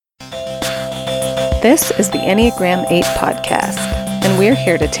This is the Enneagram 8 podcast, and we're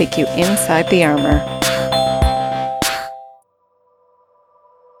here to take you inside the armor.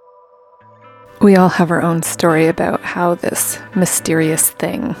 We all have our own story about how this mysterious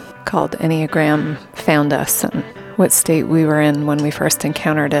thing called Enneagram found us and what state we were in when we first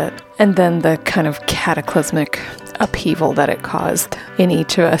encountered it, and then the kind of cataclysmic upheaval that it caused in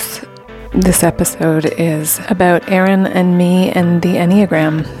each of us. This episode is about Erin and me and the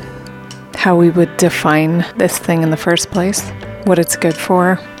Enneagram, how we would define this thing in the first place, what it's good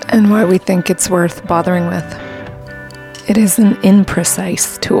for, and why we think it's worth bothering with. It is an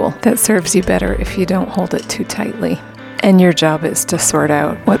imprecise tool that serves you better if you don't hold it too tightly. And your job is to sort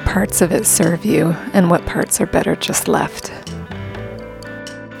out what parts of it serve you and what parts are better just left.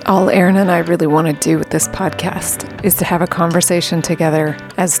 All Erin and I really want to do with this podcast is to have a conversation together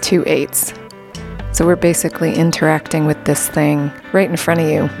as two eights. So we're basically interacting with this thing right in front of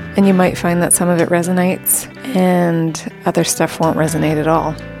you. And you might find that some of it resonates and other stuff won't resonate at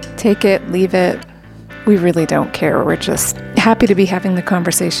all. Take it, leave it. We really don't care. We're just happy to be having the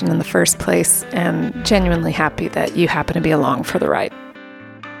conversation in the first place and genuinely happy that you happen to be along for the ride.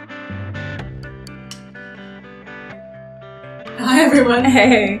 Hi, everyone.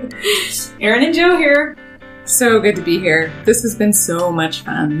 Hey. Erin and Joe here. So good to be here. This has been so much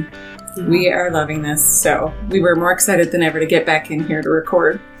fun. Yeah. We are loving this. So we were more excited than ever to get back in here to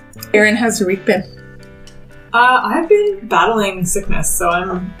record. Erin, how's your week been? I've been battling sickness, so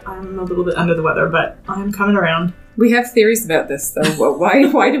I'm a little bit under the weather, but I'm coming around. We have theories about this, though.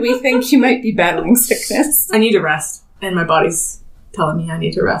 Why do we think you might be battling sickness? I need to rest, and my body's telling me I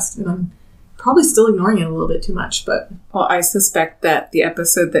need to rest, and I'm probably still ignoring it a little bit too much, but... Well, I suspect that the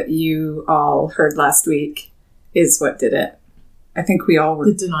episode that you all heard last week is what did it. I think we all were...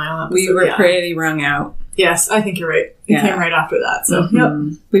 The denial episode, we were pretty wrung out. Yes, I think you're right. It came right after that, so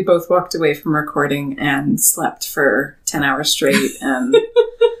Yep. We both walked away from recording and slept for 10 hours straight, and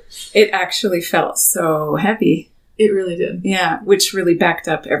it actually felt so heavy. It really did. Yeah, which really backed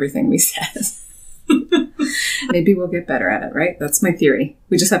up everything we said. Maybe we'll get better at it, right? That's my theory.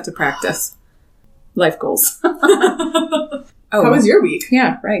 We just have to practice. Life goals. How was your week?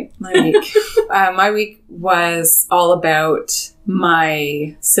 Yeah, right. My week. My week was all about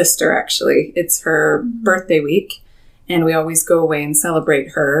my sister, actually. It's her birthday week, and we always go away and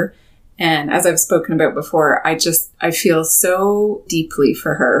celebrate her. And as I've spoken about before, I feel so deeply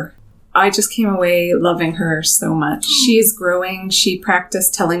for her. I just came away loving her so much. She is growing. She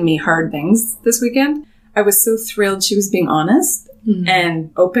practiced telling me hard things this weekend. I was so thrilled she was being honest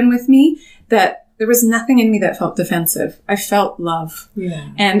and open with me that there was nothing in me that felt defensive. I felt love. Yeah.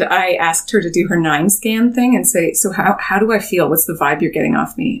 And I asked her to do her 9 scan thing and say, so how do I feel? What's the vibe you're getting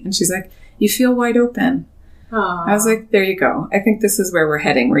off me? And she's like, you feel wide open. Aww. I was like, there you go. I think this is where we're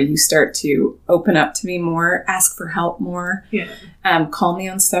heading, where you start to open up to me more, ask for help more, call me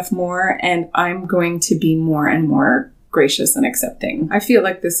on stuff more, and I'm going to be more and more gracious and accepting. I feel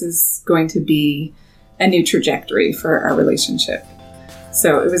like this is going to be a new trajectory for our relationship.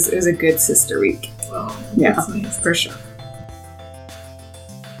 So it was a good sister week. Wow, that's nice. For sure.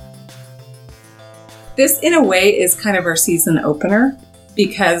 This, in a way, is kind of our season opener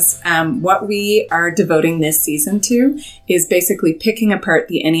because what we are devoting this season to is basically picking apart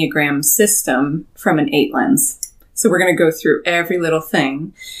the Enneagram system from an 8 lens. So we're going to go through every little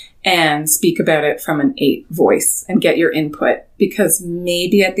thing and speak about it from an 8 voice and get your input, because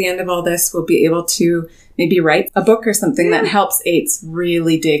maybe at the end of all this, we'll be able to maybe write a book or something that helps 8s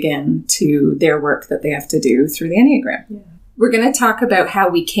really dig into their work that they have to do through the Enneagram. Yeah. We're going to talk about how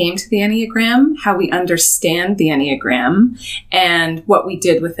we came to the Enneagram, how we understand the Enneagram, and what we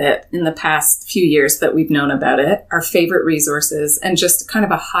did with it in the past few years that we've known about it, our favorite resources, and just kind of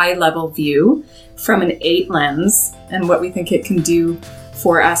a high-level view from an 8 lens and what we think it can do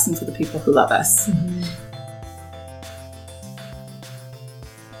for us and for the people who love us. Mm-hmm.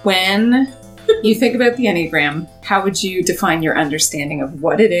 When you think about the Enneagram, how would you define your understanding of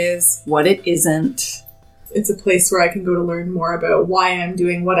what it is, what it isn't? It's a place where I can go to learn more about why I'm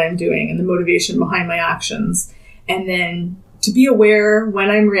doing what I'm doing and the motivation behind my actions. And then to be aware when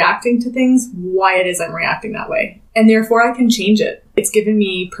I'm reacting to things, why it is I'm reacting that way. And therefore I can change it. It's given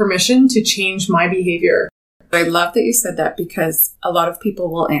me permission to change my behavior. I love that you said that, because a lot of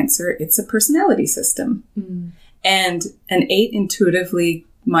people will answer it's a personality system. Mm. And an 8 intuitively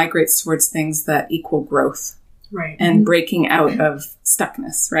migrates towards things that equal growth. Right. And breaking out of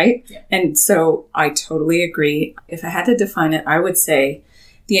stuckness, right? Yeah. And so I totally agree. If I had to define it, I would say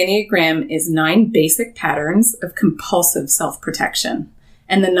the Enneagram is 9 basic patterns of compulsive self-protection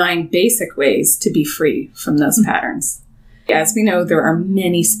and the 9 basic ways to be free from those patterns. As we know, there are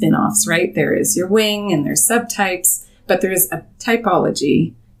many spin-offs, right? There is your wing and there's subtypes, but there is a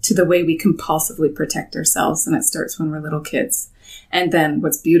typology to the way we compulsively protect ourselves. And it starts when we're little kids. And then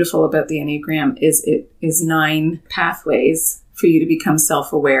what's beautiful about the Enneagram is it is 9 pathways for you to become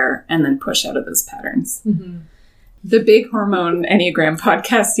self-aware and then push out of those patterns. Mm-hmm. The Big Hormone Enneagram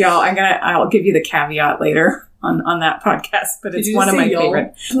podcast, y'all, I'll give you the caveat later on that podcast, but it's one of my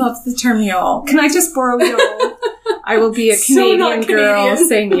favorite. I love the term y'all. Can I just borrow y'all? I will be a Canadian girl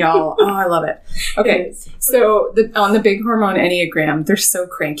saying y'all. Oh, I love it. Okay. So on the Big Hormone Enneagram, they're so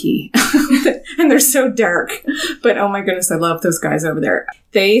cranky and they're so dark, but oh my goodness, I love those guys over there.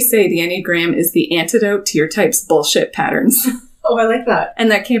 They say the Enneagram is the antidote to your type's bullshit patterns. Oh, I like that. And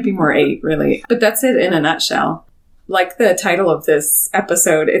that can't be more 8, really. But that's it in a nutshell. Like the title of this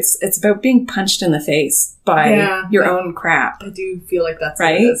episode, it's about being punched in the face by your own crap. I do feel like that's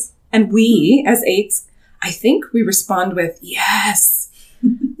right. What it is. And we, as 8s, I think we respond with, yes,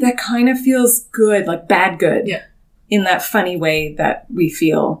 that kind of feels good, like bad good, in that funny way that we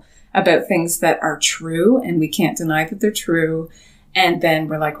feel about things that are true and we can't deny that they're true. And then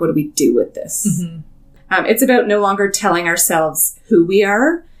we're like, what do we do with this? Mm-hmm. It's about no longer telling ourselves who we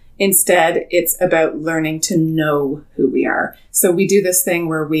are. Instead, it's about learning to know who we are. So we do this thing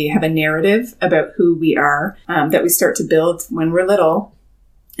where we have a narrative about who we are that we start to build when we're little.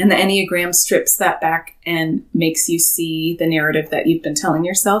 And the Enneagram strips that back and makes you see the narrative that you've been telling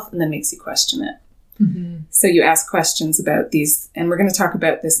yourself and then makes you question it. Mm-hmm. So you ask questions about these, and we're going to talk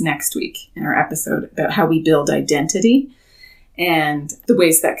about this next week in our episode about how we build identity and the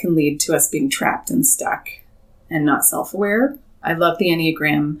ways that can lead to us being trapped and stuck and not self-aware. I love the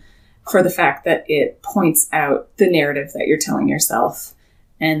Enneagram for the fact that it points out the narrative that you're telling yourself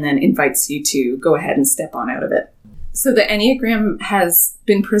and then invites you to go ahead and step on out of it. So the Enneagram has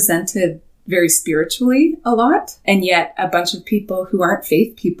been presented very spiritually a lot, and yet a bunch of people who aren't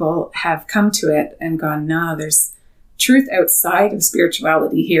faith people have come to it and gone, no, there's truth outside of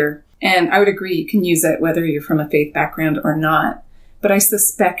spirituality here. And I would agree, you can use it whether you're from a faith background or not. But I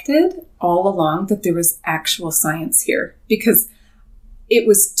suspected all along that there was actual science here because it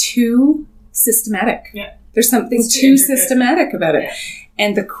was too systematic. Yeah. There's something too systematic about it. Yeah.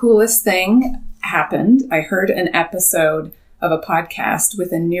 And the coolest thing happened. I heard an episode of a podcast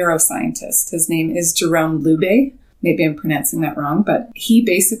with a neuroscientist. His name is Jerome Lube. Maybe I'm pronouncing that wrong, but he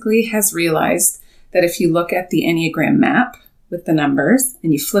basically has realized that if you look at the Enneagram map with the numbers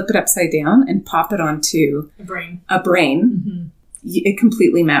and you flip it upside down and pop it onto a brain, mm-hmm. It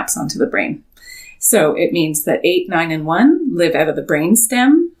completely maps onto the brain. So it means that 8, 9, and 1 live out of the brain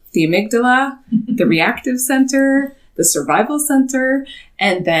stem, the amygdala, the reactive center, the survival center,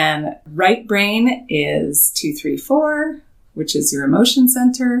 and then right brain is 2, 3, 4, which is your emotion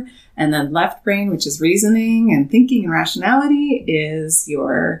center, and then left brain, which is reasoning and thinking and rationality, is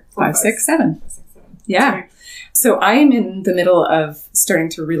your 5, 6, 7. Yeah. Right. So I am in the middle of starting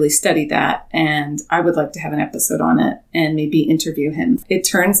to really study that, and I would like to have an episode on it and maybe interview him. It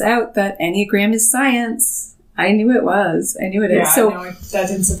turns out that Enneagram is science. I knew it was. I knew it is. So no, that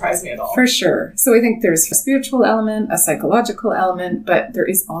didn't surprise me at all. For sure. So I think there's a spiritual element, a psychological element, but there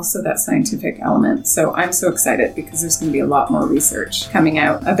is also that scientific element. So I'm so excited because there's going to be a lot more research coming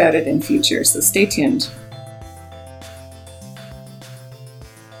out about it in future. So stay tuned.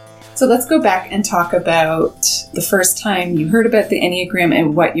 So let's go back and talk about the first time you heard about the Enneagram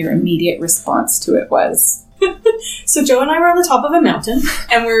and what your immediate response to it was. So Joe and I were on the top of a mountain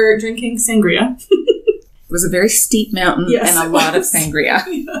and we're drinking sangria. It was a very steep mountain and a lot of sangria.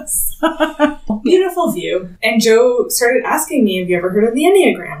 Yes. Beautiful view. And Joe started asking me, have you ever heard of the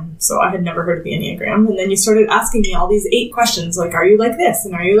Enneagram? So I had never heard of the Enneagram. And then you started asking me all these 8 questions, like, are you like this?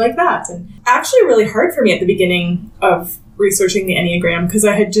 And are you like that? And actually really hard for me at the beginning of researching the Enneagram because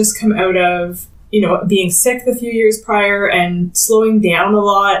I had just come out of, being sick the few years prior and slowing down a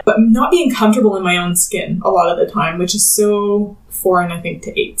lot, but not being comfortable in my own skin a lot of the time, which is so foreign, I think,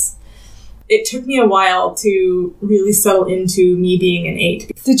 to 8s. It took me a while to really settle into me being an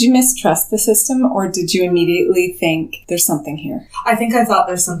 8. Did you mistrust the system or did you immediately think there's something here? I think I thought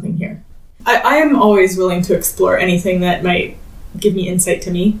there's something here. I am always willing to explore anything that might give me insight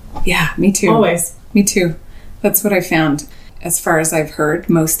to me. Yeah, me too. Always. Me too. That's what I found. As far as I've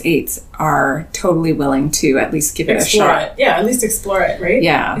heard, most 8s are totally willing to at least give it a shot. Yeah, at least explore it, right?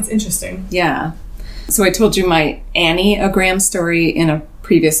 Yeah. It's interesting. Yeah. So I told you my Enneagram story in a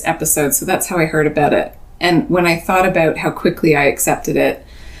previous episode, so that's how I heard about it. And when I thought about how quickly I accepted it,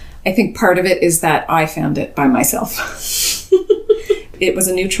 I think part of it is that I found it by myself. It was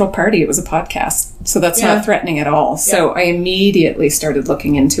a neutral party. It was a podcast. So that's not threatening at all. So I immediately started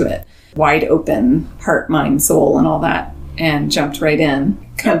looking into it. Wide open, heart, mind, soul, and all that. and jumped right in,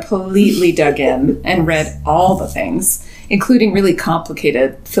 completely dug in and read all the things, including really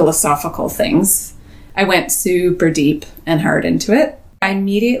complicated philosophical things. I went super deep and hard into it. I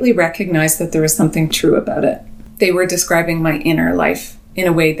immediately recognized that there was something true about it. They were describing my inner life in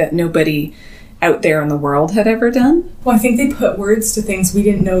a way that nobody out there in the world had ever done. Well, I think they put words to things we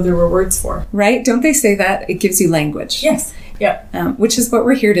didn't know there were words for. Right? Don't they say that? It gives you language. Yes. Yeah. Which is what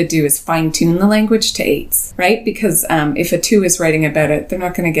we're here to do, is fine-tune the language to 8s, right? Because if a 2 is writing about it, they're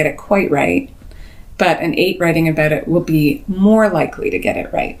not going to get it quite right. But an 8 writing about it will be more likely to get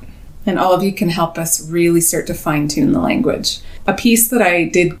it right. And all of you can help us really start to fine-tune the language. A piece that I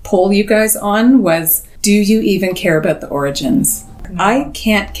did poll you guys on was, do you even care about the origins? I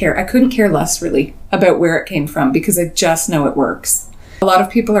can't care. I couldn't care less, really, about where it came from, because I just know it works. A lot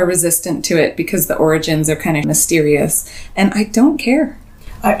of people are resistant to it because the origins are kind of mysterious, and I don't care.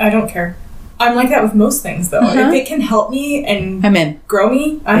 I don't care. I'm like that with most things, though. If it can help me and I'm in. Grow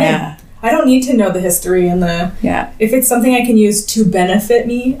me, I'm in. I don't need to know the history and the... Yeah. If it's something I can use to benefit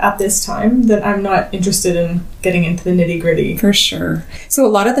me at this time, then I'm not interested in getting into the nitty-gritty. For sure. So a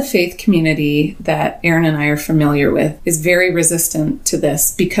lot of the faith community that Erin and I are familiar with is very resistant to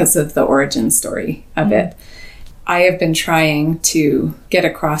this because of the origin story of it. I have been trying to get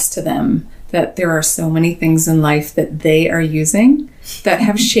across to them that there are so many things in life that they are using that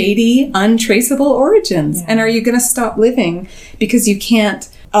have shady, untraceable origins. Yeah. And are you going to stop living because you can't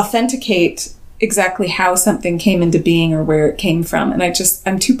authenticate exactly how something came into being or where it came from? And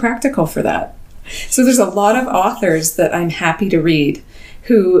I'm too practical for that. So there's a lot of authors that I'm happy to read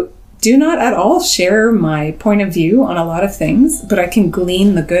who do not at all share my point of view on a lot of things, but I can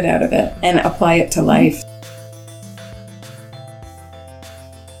glean the good out of it and apply it to life.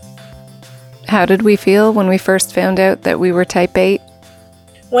 How did we feel when we first found out that we were type 8?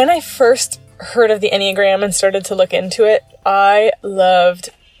 When I first heard of the Enneagram and started to look into it, I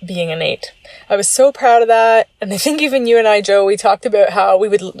loved being an 8. I was so proud of that. And I think even you and I, Joe, we talked about how we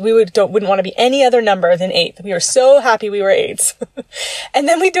wouldn't want to be any other number than 8. We were so happy we were 8s. And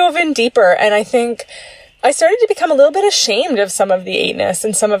then we dove in deeper. And I think I started to become a little bit ashamed of some of the 8ness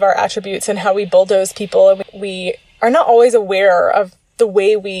and some of our attributes and how we bulldoze people. And we are not always aware of the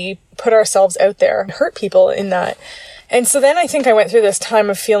way we put ourselves out there and hurt people in that. And so then I think I went through this time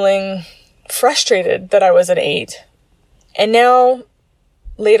of feeling frustrated that I was an 8. And now,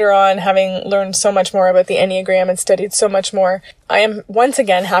 later on, having learned so much more about the Enneagram and studied so much more, I am once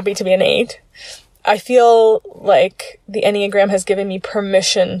again happy to be an 8. I feel like the Enneagram has given me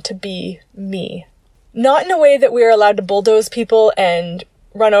permission to be me. Not in a way that we're allowed to bulldoze people and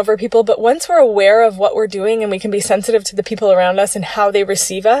run over people, but once we're aware of what we're doing and we can be sensitive to the people around us and how they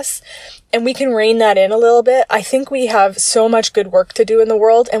receive us, and we can rein that in a little bit, I think we have so much good work to do in the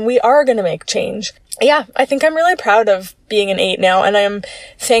world, and we are going to make change. Yeah, I think I'm really proud of being an 8 now, and I am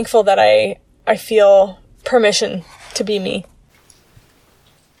thankful that I feel permission to be me.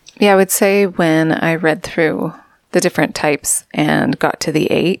 Yeah, I would say when I read through the different types and got to the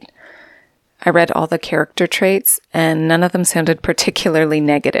 8, I read all the character traits and none of them sounded particularly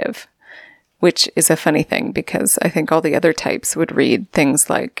negative, which is a funny thing because I think all the other types would read things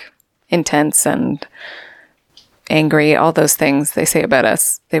like intense and angry, all those things they say about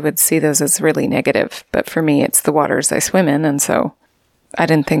us. They would see those as really negative. But for me, it's the waters I swim in. And so I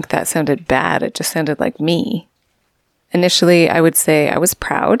didn't think that sounded bad. It just sounded like me. Initially, I would say I was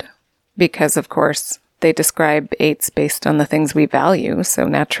proud because, of course, they describe 8s based on the things we value. So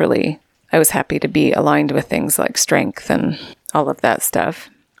naturally, I was happy to be aligned with things like strength and all of that stuff.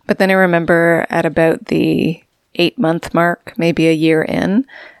 But then I remember at about the 8-month mark, maybe a year in,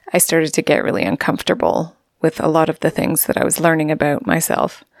 I started to get really uncomfortable with a lot of the things that I was learning about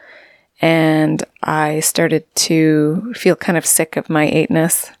myself. And I started to feel kind of sick of my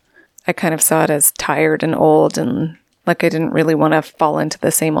 8ness. I kind of saw it as tired and old and like I didn't really want to fall into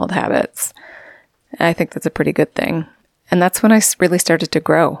the same old habits. I think that's a pretty good thing. And that's when I really started to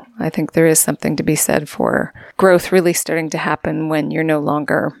grow. I think there is something to be said for growth really starting to happen when you're no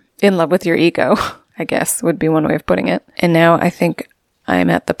longer in love with your ego, I guess would be one way of putting it. And now I think I'm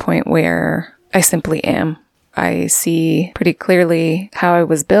at the point where I simply am. I see pretty clearly how I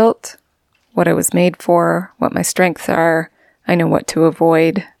was built, what I was made for, what my strengths are. I know what to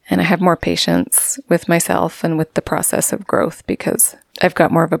avoid. And I have more patience with myself and with the process of growth because I've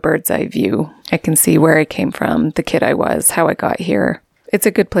got more of a bird's eye view. I can see where I came from, the kid I was, how I got here. It's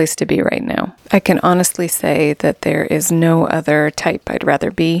a good place to be right now. I can honestly say that there is no other type I'd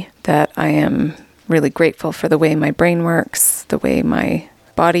rather be, that I am really grateful for the way my brain works, the way my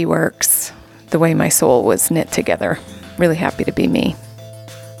body works, the way my soul was knit together. Really happy to be me.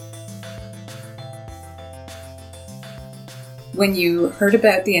 When you heard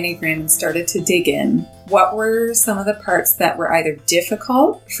about the Enneagram and started to dig in, what were some of the parts that were either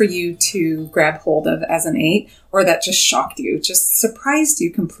difficult for you to grab hold of as an 8, or that just shocked you, just surprised you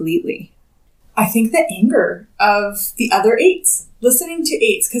completely? I think the anger of the other 8s, listening to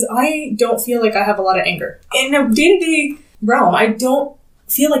 8s, because I don't feel like I have a lot of anger. In a day-to-day realm, I don't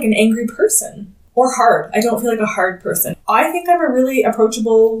feel like an angry person. Or hard. I don't feel like a hard person. I think I'm a really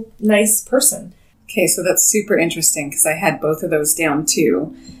approachable, nice person. Okay, so that's super interesting because I had both of those down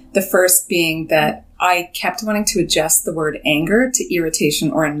too. The first being that I kept wanting to adjust the word anger to irritation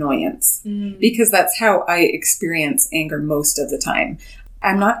or annoyance because that's how I experience anger most of the time.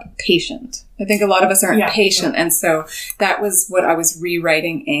 I'm not patient. I think a lot of us aren't patient. And so that was what I was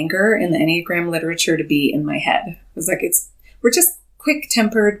rewriting anger in the Enneagram literature to be in my head. It was like, we're just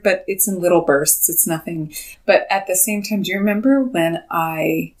quick-tempered, but it's in little bursts. It's nothing. But at the same time, do you remember when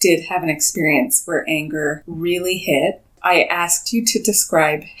I did have an experience where anger really hit? I asked you to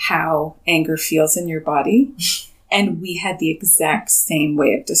describe how anger feels in your body, and we had the exact same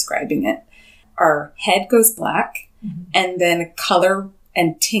way of describing it. Our head goes black, and then color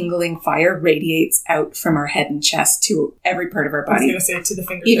and tingling fire radiates out from our head and chest to every part of our body. I was going to say to the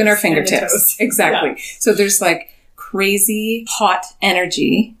fingertips. Even our fingertips. Exactly. Yeah. So there's like crazy hot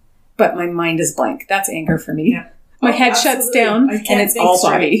energy, but my mind is blank. That's anger for me. Yeah. My head shuts down and it's all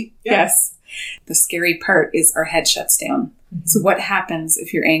body. Yeah. Yes. The scary part is our head shuts down. So what happens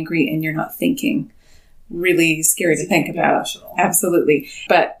if you're angry and you're not thinking? Really scary to think about. Emotional. Absolutely.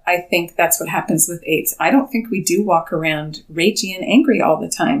 But I think that's what happens with 8s. I don't think we do walk around ragey and angry all the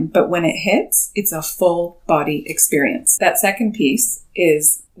time, but when it hits, it's a full body experience. That second piece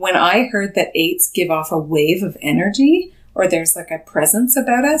is when I heard that 8s give off a wave of energy, or there's like a presence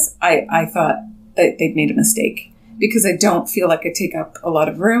about us, I thought that they'd made a mistake because I don't feel like I take up a lot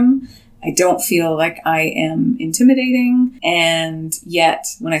of room. I don't feel like I am intimidating. And yet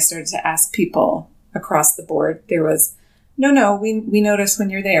when I started to ask people across the board, there was, no, we notice when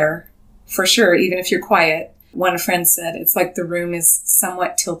you're there, for sure, even if you're quiet. One friend said, it's like the room is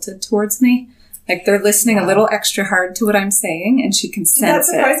somewhat tilted towards me. Like they're listening a little extra hard to what I'm saying, and she can sense it. Did that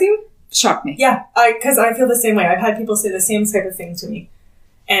surprise you? Shocked me. Yeah, because I feel the same way. I've had people say the same type of thing to me,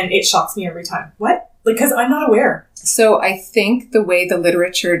 and it shocks me every time. What? Because I'm not aware. So I think the way the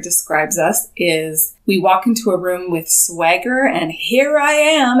literature describes us is we walk into a room with swagger, and here I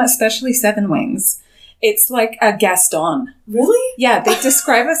am, especially 7 wings. It's like a Gaston. Really? Yeah, they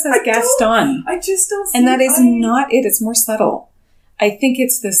describe us as Gaston. I just don't see And that is not it. It's more subtle. I think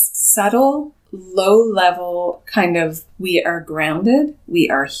it's this subtle, low-level kind of, we are grounded, we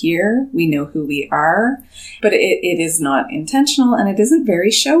are here, we know who we are, but it is not intentional and it isn't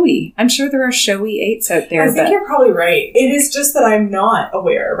very showy. I'm sure there are showy 8s out there. I think you're probably right. It is just that I'm not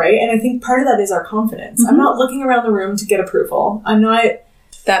aware, right? And I think part of that is our confidence. I'm not looking around the room to get approval. I'm not...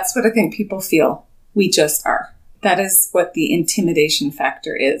 That's what I think people feel. We just are. That is what the intimidation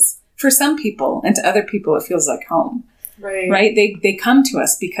factor is. For some people, and to other people, it feels like home. Right? They come to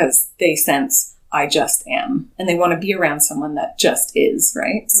us because they sense, I just am. And they want to be around someone that just is,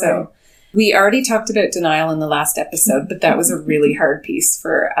 right? So we already talked about denial in the last episode, but that was a really hard piece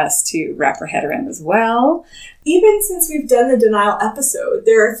for us to wrap our head around as well. Even since we've done the denial episode,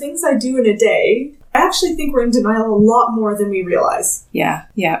 there are things I do in a day. I actually think we're in denial a lot more than we realize. Yeah.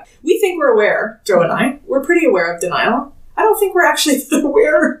 We think we're aware, Joe and I. We're pretty aware of denial. I don't think we're actually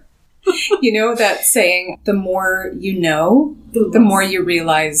aware. You know that saying, the more you know, the more you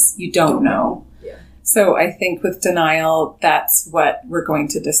realize you don't know. Yeah. So I think with denial, that's what we're going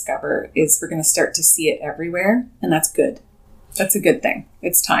to discover, is we're going to start to see it everywhere. And that's good. That's a good thing.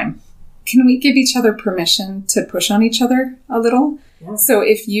 It's time. Can we give each other permission to push on each other a little? Yeah. So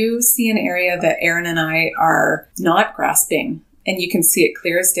if you see an area that Erin and I are not grasping, and you can see it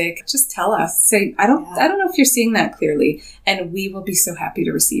clear as day, just tell us. Say, I don't know if you're seeing that clearly. And we will be so happy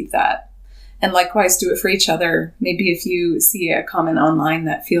to receive that. And likewise, do it for each other. Maybe if you see a comment online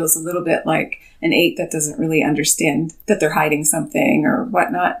that feels a little bit like an 8 that doesn't really understand that they're hiding something or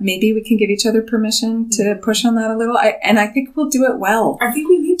whatnot, maybe we can give each other permission to push on that a little. And I think we'll do it well. I think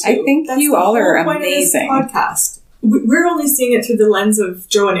we need to. I think you all are amazing. Podcast. We're only seeing it through the lens of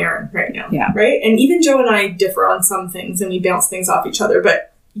Joe and Erin right now. Yeah. Right? And even Joe and I differ on some things and we bounce things off each other.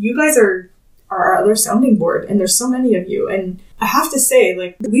 But you guys are our other sounding board. And there's so many of you. And I have to say,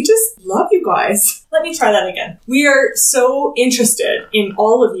 like, we just love you guys. Let me try that again. We are so interested in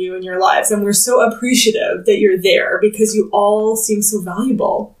all of you in your lives. And we're so appreciative that you're there because you all seem so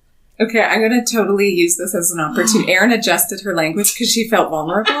valuable. Okay, I'm going to totally use this as an opportunity. Erin adjusted her language because she felt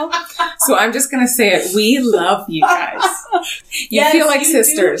vulnerable. So I'm just going to say it. We love you guys. You feel like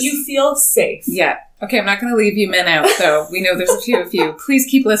sisters. You feel safe. Yeah. Okay, I'm not going to leave you men out, though. We know there's a few of you. Please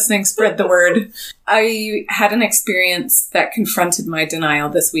keep listening. Spread the word. I had an experience that confronted my denial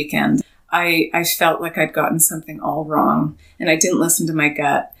this weekend. I felt like I'd gotten something all wrong, and I didn't listen to my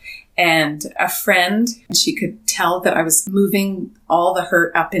gut. And a friend, she could tell that I was moving all the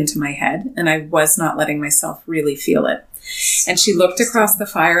hurt up into my head, and I was not letting myself really feel it. And she looked across the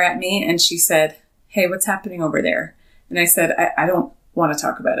fire at me, and she said, "Hey, what's happening over there?" And I said, I don't want to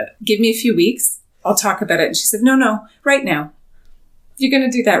talk about it. Give me a few weeks. I'll talk about it. And she said, no, right now. You're going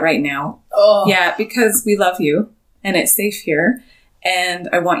to do that right now. Oh. Yeah, because we love you and it's safe here and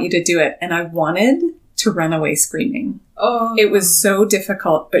I want you to do it. And I wanted to run away screaming. Oh. It was so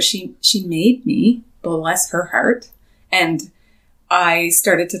difficult, but she made me, bless her heart. And I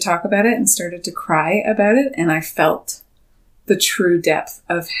started to talk about it and started to cry about it. And I felt the true depth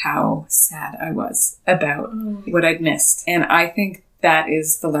of how sad I was about what I'd missed. And I think that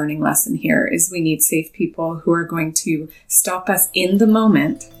is the learning lesson here, is we need safe people who are going to stop us in the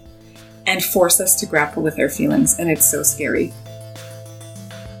moment and force us to grapple with our feelings. And it's so scary.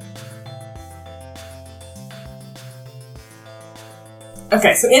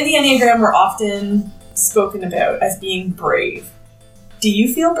 Okay, so in the Enneagram, we're often spoken about as being brave. Do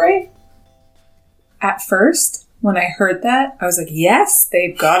you feel brave? At first, when I heard that, I was like, yes,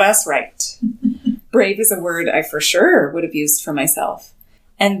 they've got us right. Brave is a word I for sure would have used for myself.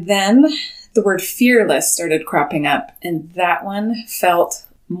 And then the word fearless started cropping up, and that one felt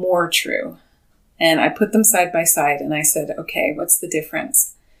more true. And I put them side by side and I said, okay, what's the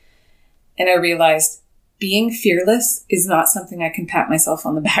difference? And I realized being fearless is not something I can pat myself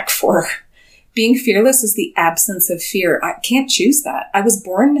on the back for. Being fearless is the absence of fear. I can't choose that. I was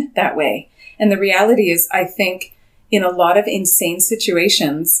born that way. And the reality is, I think in a lot of insane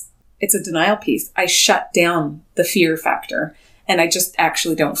situations, it's a denial piece. I shut down the fear factor and I just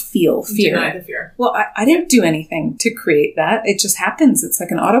actually don't feel fear. Deny the fear. Well, I didn't do anything to create that. It just happens. It's like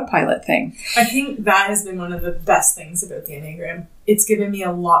an autopilot thing. I think that has been one of the best things about the Enneagram. It's given me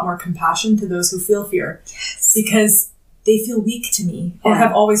a lot more compassion to those who feel fear. Yes. Because they feel weak to me or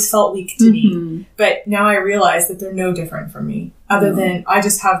have always felt weak to me. But now I realize that they're no different from me, other than I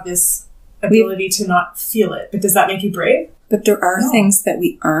just have this ability to not feel it. But does that make you brave? But there are things that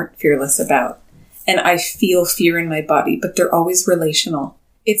we aren't fearless about. And I feel fear in my body, but they're always relational.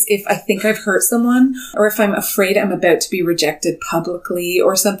 It's if I think I've hurt someone, or if I'm afraid I'm about to be rejected publicly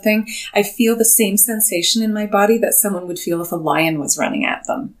or something, I feel the same sensation in my body that someone would feel if a lion was running at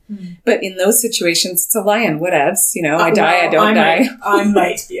them. But in those situations, it's a lion. Whatevs, you know, I die, I don't die. I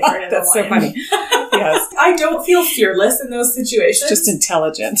might be afraid of a lion. That's so funny. Yes. I don't feel fearless in those situations. Just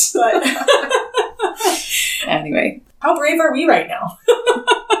intelligent. But anyway. How brave are we right now?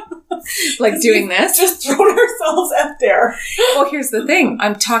 Like doing this? Just thrown ourselves out there. Well, here's the thing.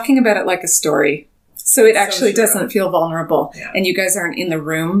 I'm talking about it like a story. So it actually doesn't feel vulnerable. Yeah. And you guys aren't in the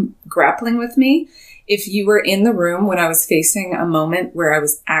room grappling with me. If you were in the room when I was facing a moment where I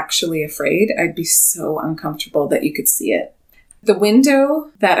was actually afraid, I'd be so uncomfortable that you could see it. The window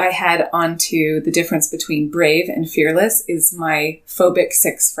that I had onto the difference between brave and fearless is my phobic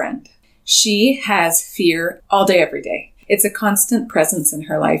 6 friend. She has fear all day, every day. It's a constant presence in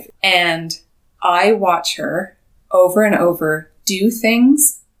her life. And I watch her over and over do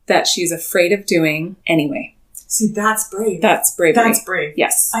things that she's afraid of doing anyway. See, that's brave. That's bravery. That's brave.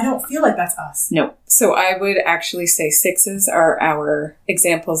 Yes. I don't feel like that's us. No. So I would actually say 6s are our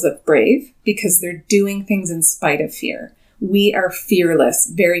examples of brave because they're doing things in spite of fear. We are fearless.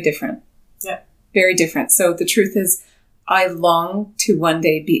 Very different. Yeah. Very different. So the truth is, I long to one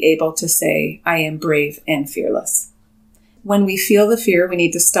day be able to say I am brave and fearless. When we feel the fear, we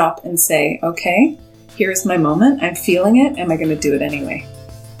need to stop and say, okay, here's my moment. I'm feeling it. Am I going to do it anyway?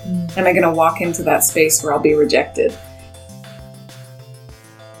 Am I going to walk into that space where I'll be rejected?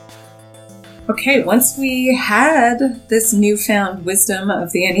 Okay, once we had this newfound wisdom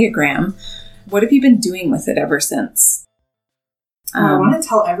of the Enneagram, what have you been doing with it ever since? I want to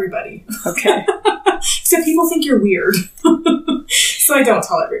tell everybody. Okay. Except people think you're weird. So I don't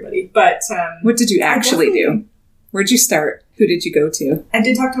tell everybody. But what did you actually do? Where'd you start? Who did you go to? I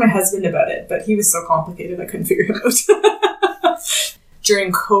did talk to my husband about it, but he was so complicated I couldn't figure it out.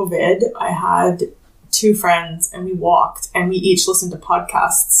 During COVID, I had 2 friends and we walked and we each listened to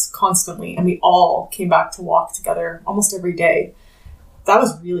podcasts constantly and we all came back to walk together almost every day. That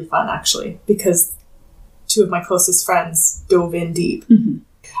was really fun, actually, because 2 of my closest friends dove in deep.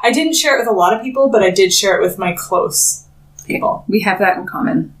 I didn't share it with a lot of people, but I did share it with my close people. We have that in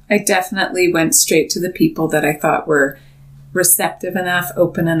common. I definitely went straight to the people that I thought were receptive enough,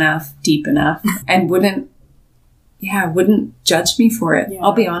 open enough, deep enough, and wouldn't wouldn't judge me for it. Yeah.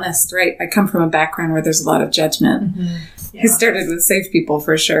 I'll be honest, right? I come from a background where there's a lot of judgment. Mm-hmm. Yeah. I started with safe people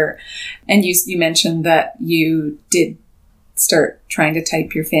for sure. And you mentioned that you did start trying to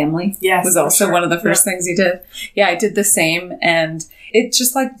type your family. Yes, was also sure. one of the first things you did. Yeah, I did the same, and it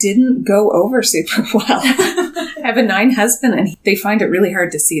just like didn't go over super well. I have a 9 husband, and they find it really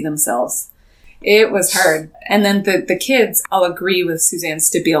hard to see themselves. It was hard. And then the kids, I'll agree with Suzanne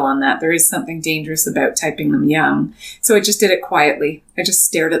Stabile on that. There is something dangerous about typing them young. So I just did it quietly. I just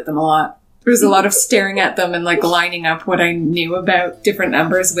stared at them a lot. There was a lot of staring at them and like lining up what I knew about different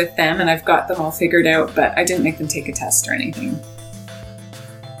numbers with them. And I've got them all figured out, but I didn't make them take a test or anything.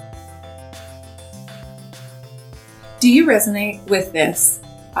 Do you resonate with this?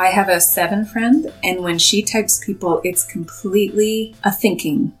 I have a 7 friend, and when she types people, it's completely a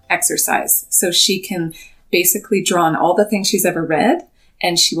thinking exercise. So she can basically draw on all the things she's ever read,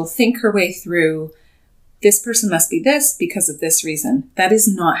 and she will think her way through, this person must be this because of this reason. That is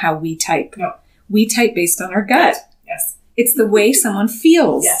not how we type. No. We type based on our gut. Yes. It's the way someone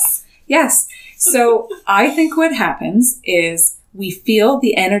feels. Yes. Yes. So I think what happens is we feel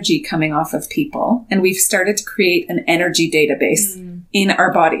the energy coming off of people, and we've started to create an energy database in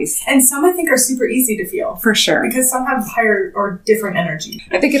our bodies. And some I think are super easy to feel. For sure. Because some have higher or different energy.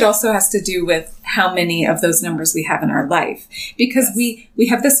 I think it also has to do with how many of those numbers we have in our life. Because we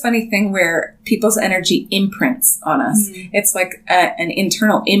have this funny thing where people's energy imprints on us. It's like an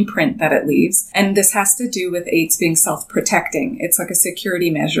internal imprint that it leaves. And this has to do with 8s being self-protecting. It's like a security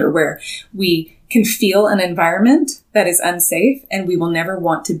measure where we can feel an environment that is unsafe, and we will never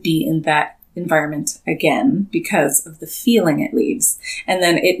want to be in that environment again because of the feeling it leaves. And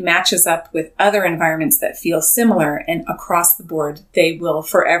then it matches up with other environments that feel similar, and across the board, they will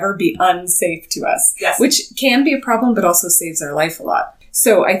forever be unsafe to us, which can be a problem, but also saves our life a lot.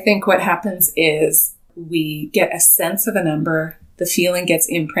 So I think what happens is we get a sense of a number, the feeling gets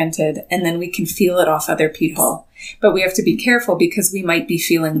imprinted, and then we can feel it off other people. But we have to be careful because we might be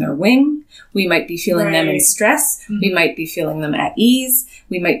feeling their wing. We might be feeling them in stress. We might be feeling them at ease.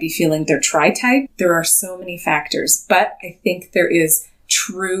 We might be feeling their tri-type. There are so many factors, but I think there is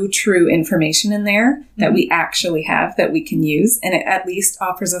true information in there that we actually have that we can use. And it at least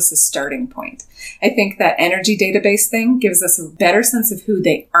offers us a starting point. I think that energy database thing gives us a better sense of who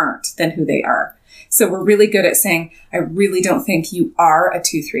they aren't than who they are. So we're really good at saying, I really don't think you are a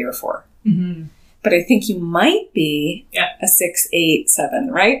 2, 3, or 4. But I think you might be a 6, 8, 7,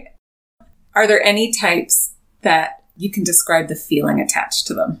 right? Are there any types that you can describe the feeling attached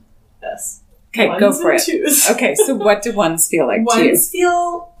to them? Yes. Okay, Ones go for and it. twos. Okay, so what do 1s feel like to you? 1s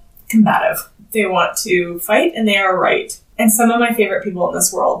feel combative. They want to fight, and they are right. And some of my favorite people in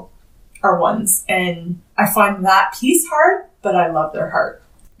this world are 1s. And I find that piece hard, but I love their heart.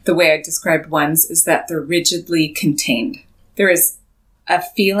 The way I describe 1s is that they're rigidly contained. There is a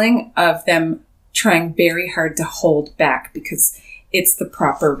feeling of them trying very hard to hold back because it's the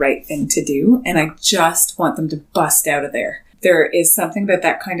proper right thing to do. And I just want them to bust out of there. There is something about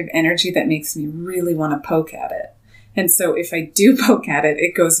that kind of energy that makes me really want to poke at it. And so if I do poke at it,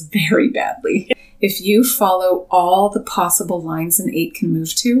 it goes very badly. If you follow all the possible lines an 8 can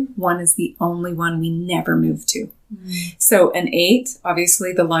move to, 1 is the only one we never move to. So an 8,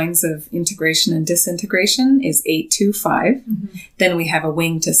 obviously the lines of integration and disintegration is 8 to 5. Then we have a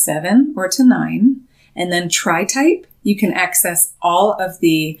wing to 7 or to 9. And then tri-type, you can access all of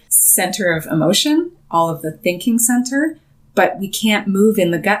the center of emotion, all of the thinking center, but we can't move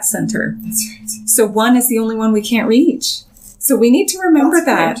in the gut center. That's right. So 1 is the only one we can't reach. So we need to remember That's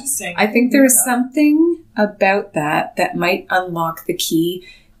that. interesting. I think there's something about that might unlock the key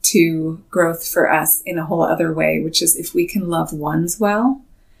to growth for us in a whole other way, which is if we can love 1s well,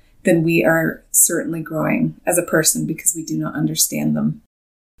 then we are certainly growing as a person because we do not understand them.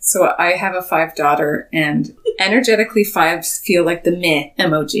 So I have a 5 daughter, and energetically 5s feel like the meh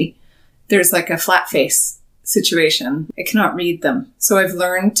emoji. There's like a flat face situation. I cannot read them. So I've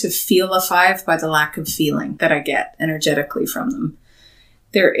learned to feel a 5 by the lack of feeling that I get energetically from them.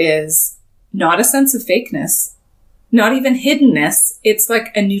 There is not a sense of fakeness, not even hiddenness. It's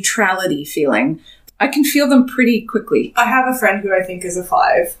like a neutrality feeling. I can feel them pretty quickly. I have a friend who I think is a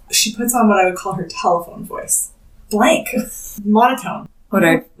 5. She puts on what I would call her telephone voice. Blank. Monotone. What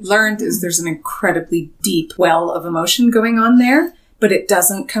I've learned is there's an incredibly deep well of emotion going on there, but it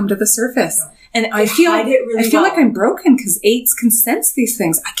doesn't come to the surface. No. And I feel like I'm broken because 8s can sense these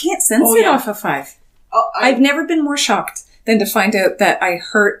things. I can't sense it off a 5. I've never been more shocked than to find out that I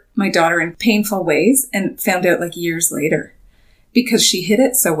hurt my daughter in painful ways and found out like years later because she hid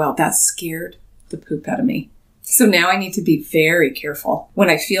it so well. That scared the poop out of me. So now I need to be very careful. When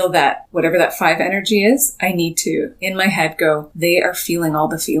I feel that, whatever that 5 energy is, I need to, in my head, go, they are feeling all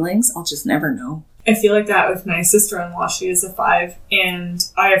the feelings. I'll just never know. I feel like that with my sister-in-law. She is a 5, and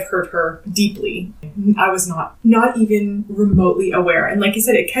I have hurt her deeply. I was not even remotely aware. And like you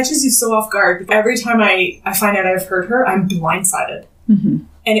said, it catches you so off guard. Every time I find out I've hurt her, I'm blindsided. Mm-hmm.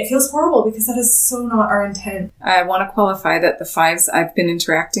 And it feels horrible because that is so not our intent. I want to qualify that the 5s I've been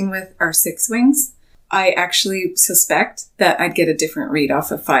interacting with are 6 wings. I actually suspect that I'd get a different read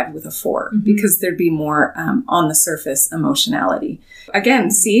off a 5 with a 4 because there'd be more on the surface emotionality.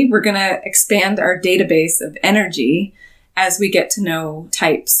 Again, see, we're going to expand our database of energy as we get to know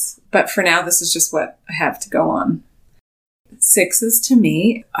types. But for now, this is just what I have to go on. 6s to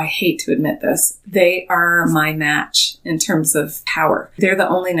me, I hate to admit this, they are my match in terms of power. They're the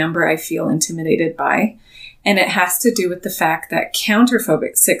only number I feel intimidated by. And it has to do with the fact that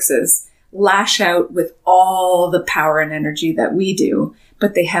counterphobic 6s lash out with all the power and energy that we do,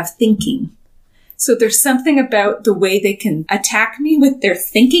 but they have thinking. So there's something about the way they can attack me with their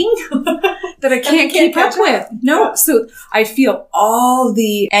thinking that I can't keep up with. No. So I feel all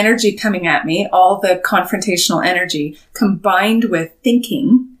the energy coming at me, all the confrontational energy combined with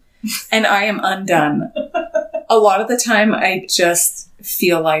thinking, and I am undone. A lot of the time I just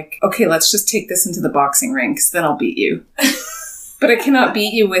feel like, okay, let's just take this into the boxing ring because then I'll beat you. But I cannot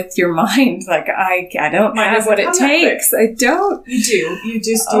beat you with your mind. Like, I don't have what it takes. I don't. You do. You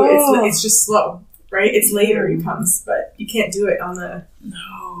just do. Oh. It's just slow, right? It's later it comes, but you can't do it on the...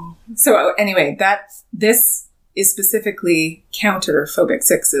 No. So anyway, this is specifically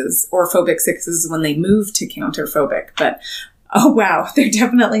counterphobic 6s, or phobic 6s when they move to counterphobic. But, oh wow, they're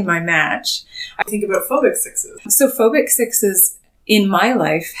definitely my match. I think about phobic 6s. So phobic 6s in my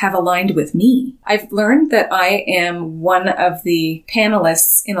life have aligned with me. I've learned that I am one of the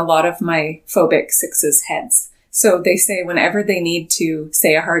panelists in a lot of my phobic 6s' heads. So they say whenever they need to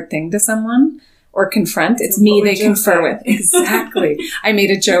say a hard thing to someone or confront, it's me they confer with. Exactly. I made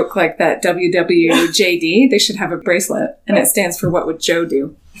a joke like that WWJD, they should have a bracelet, and it stands for What Would Joe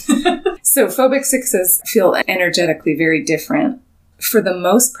Do? So phobic 6s feel energetically very different. For the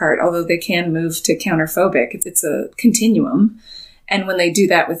most part, although they can move to counterphobic, it's a continuum. And when they do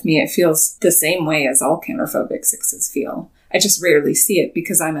that with me, it feels the same way as all counterphobic 6s feel. I just rarely see it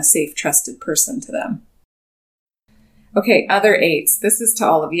because I'm a safe, trusted person to them. Okay, other 8s. This is to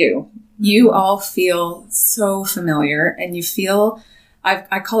all of you. You all feel so familiar, and you feel,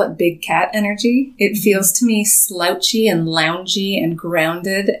 I call it big cat energy. It feels to me slouchy and loungy and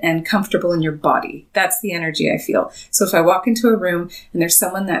grounded and comfortable in your body. That's the energy I feel. So if I walk into a room and there's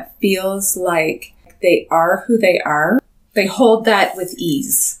someone that feels like they are who they are, they hold that with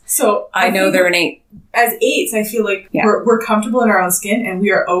ease. So I know they're an 8. As 8s, I feel like we're comfortable in our own skin and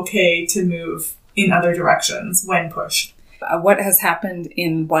we are okay to move in other directions when pushed. What has happened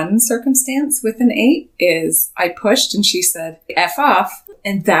in one circumstance with an 8 is I pushed and she said, F off.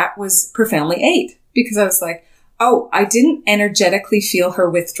 And that was profoundly 8 because I was like, oh, I didn't energetically feel her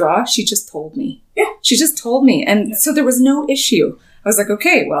withdraw. She just told me. Yeah. She just told me. And so there was no issue. I was like,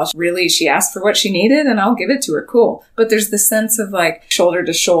 okay, well, really, she asked for what she needed and I'll give it to her. Cool. But there's the sense of like shoulder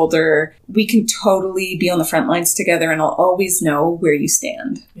to shoulder. We can totally be on the front lines together and I'll always know where you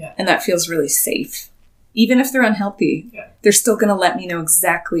stand. Yeah. And that feels really safe. Even if they're unhealthy, they're still going to let me know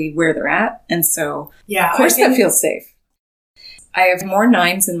exactly where they're at. And so, of course, that feels safe. I have more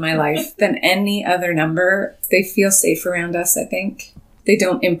 9s in my life than any other number. They feel safe around us, I think. They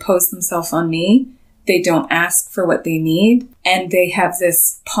don't impose themselves on me. They don't ask for what they need. And they have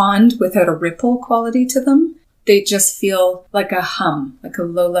this pond without a ripple quality to them. They just feel like a hum, like a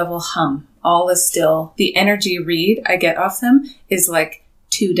low-level hum. All is still. The energy read I get off them is like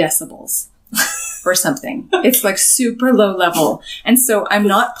 2 decibels. Or something. It's like super low level. And so I'm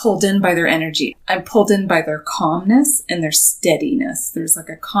not pulled in by their energy. I'm pulled in by their calmness and their steadiness. There's like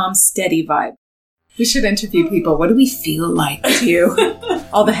a calm, steady vibe. We should interview people. What do we feel like to you?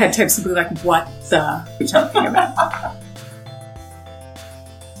 All the head types will be like, what the are you talking about?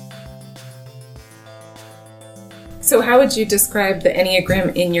 So how would you describe the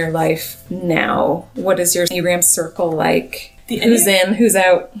Enneagram in your life now? What is your Enneagram circle like? Who's in, who's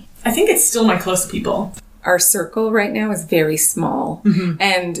out? I think it's still my close people. Our circle right now is very small. Mm-hmm.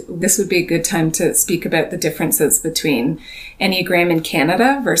 And this would be a good time to speak about the differences between Enneagram in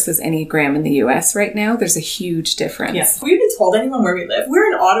Canada versus Enneagram in the US right now. There's a huge difference. Yes. Have we even told anyone where we live?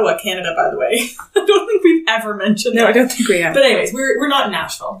 We're in Ottawa, Canada, by the way. I don't think we've ever mentioned that. No, I don't think we have. But anyways, we're not in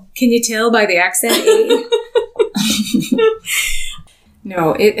Nashville. Can you tell by the accent?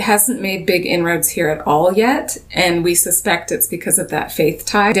 No, it hasn't made big inroads here at all yet, and we suspect it's because of that faith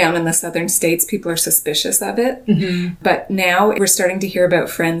tie. Down in the southern states, people are suspicious of it. Mm-hmm. But now we're starting to hear about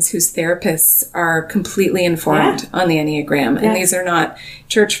friends whose therapists are completely informed on the Enneagram. And these are not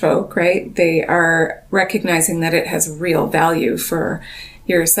church folk, right? They are recognizing that it has real value for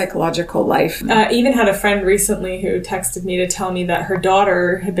your psychological life. Even had a friend recently who texted me to tell me that her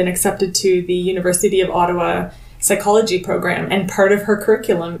daughter had been accepted to the University of Ottawa psychology program, and part of her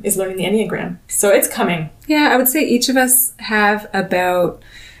curriculum is learning the Enneagram. So it's coming. Yeah, I would say each of us have about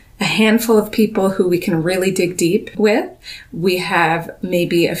a handful of people who we can really dig deep with. We have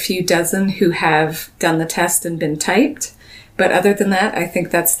maybe a few dozen who have done the test and been typed. But other than that, I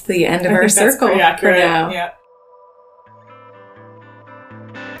think that's the end of our circle for now. Yeah.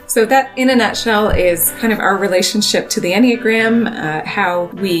 So that, in a nutshell, is kind of our relationship to the Enneagram, how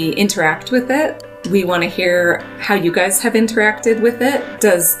we interact with it. We want to hear how you guys have interacted with it.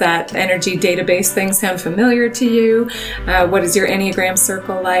 Does that energy database thing sound familiar to you? What is your Enneagram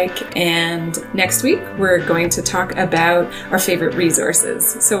circle like? And next week, we're going to talk about our favorite resources.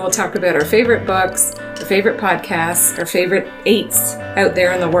 So we'll talk about our favorite books, our favorite podcasts, our favorite 8s out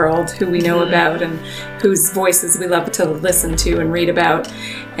there in the world who we know about and whose voices we love to listen to and read about.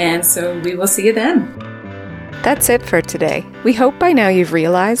 And so we will see you then. That's it for today. We hope by now you've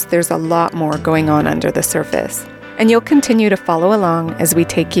realized there's a lot more going on under the surface, and you'll continue to follow along as we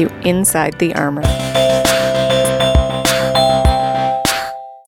take you inside the armor.